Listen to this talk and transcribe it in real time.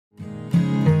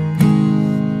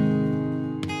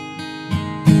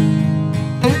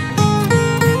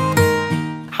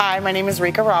my name is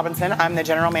Rika Robinson. I'm the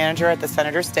general manager at the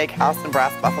Senator's Steakhouse and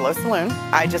Brass Buffalo Saloon.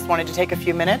 I just wanted to take a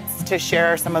few minutes to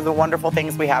share some of the wonderful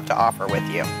things we have to offer with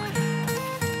you.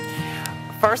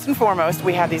 First and foremost,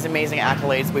 we have these amazing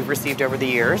accolades we've received over the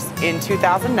years. In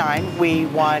 2009, we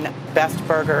won Best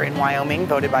Burger in Wyoming,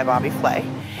 voted by Bobby Flay.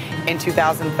 In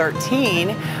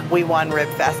 2013, we won Rib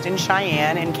Fest in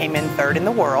Cheyenne and came in third in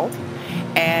the world.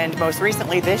 And most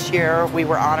recently this year, we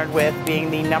were honored with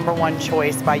being the #1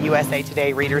 choice by USA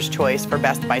Today Reader's Choice for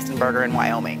Best Bison Burger in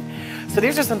Wyoming. So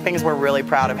these are some things we're really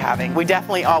proud of having. We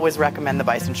definitely always recommend the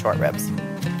bison short ribs.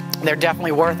 They're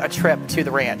definitely worth a trip to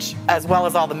the ranch, as well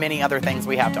as all the many other things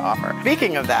we have to offer.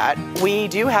 Speaking of that, we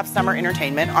do have summer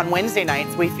entertainment. On Wednesday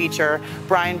nights, we feature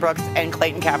Brian Brooks and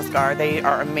Clayton Cavaskar. They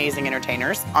are amazing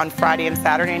entertainers. On Friday and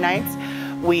Saturday nights,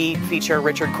 we feature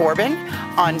Richard Corbin.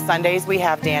 On Sundays, we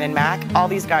have Dan and Mac. All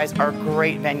these guys are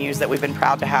great venues that we've been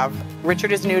proud to have.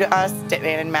 Richard is new to us,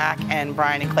 Dan and Mac, and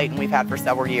Brian and Clayton we've had for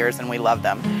several years, and we love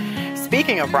them.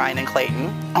 Speaking of Brian and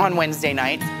Clayton, on Wednesday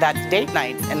nights, that's date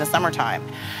nights in the summertime.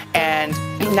 And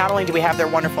not only do we have their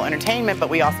wonderful entertainment, but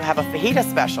we also have a fajita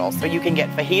special. So you can get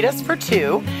fajitas for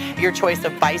 $2, your choice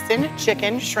of bison,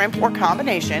 chicken, shrimp, or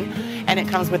combination. And it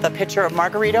comes with a pitcher of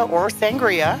margarita or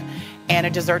sangria and a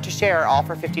dessert to share, all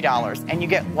for $50. And you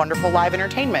get wonderful live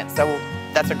entertainment. So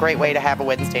that's a great way to have a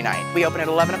Wednesday night. We open at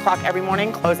 11 o'clock every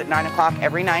morning, close at 9 o'clock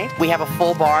every night. We have a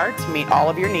full bar to meet all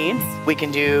of your needs. We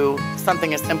can do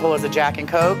something as simple as a Jack and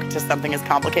Coke to something as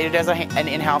complicated as an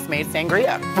in-house made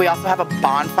sangria. We also have a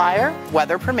bonfire,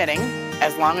 weather permitting.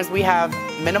 As long as we have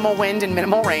minimal wind and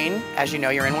minimal rain, as you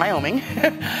know you're in Wyoming,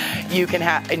 you can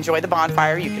enjoy the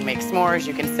bonfire, you can make s'mores,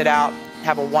 you can sit out,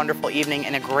 have a wonderful evening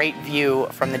and a great view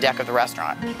from the deck of the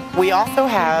restaurant. We also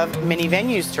have many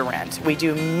venues to rent. We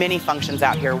do many functions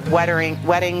out here,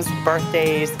 weddings,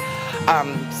 birthdays,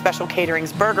 special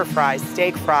caterings, burger fries,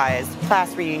 steak fries,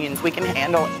 class reunions. We can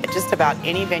handle just about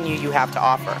any venue you have to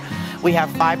offer. We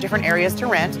have 5 different areas to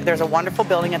rent. There's a wonderful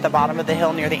building at the bottom of the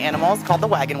hill near the animals called the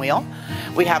Wagon Wheel.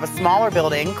 We have a smaller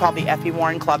building called the F.E.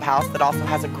 Warren Clubhouse that also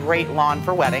has a great lawn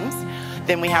for weddings.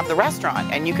 Then we have the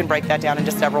restaurant, and you can break that down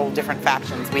into several different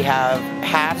factions. We have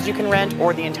halves you can rent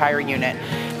or the entire unit.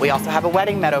 We also have a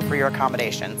wedding meadow for your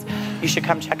accommodations. You should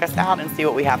come check us out and see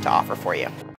what we have to offer for you.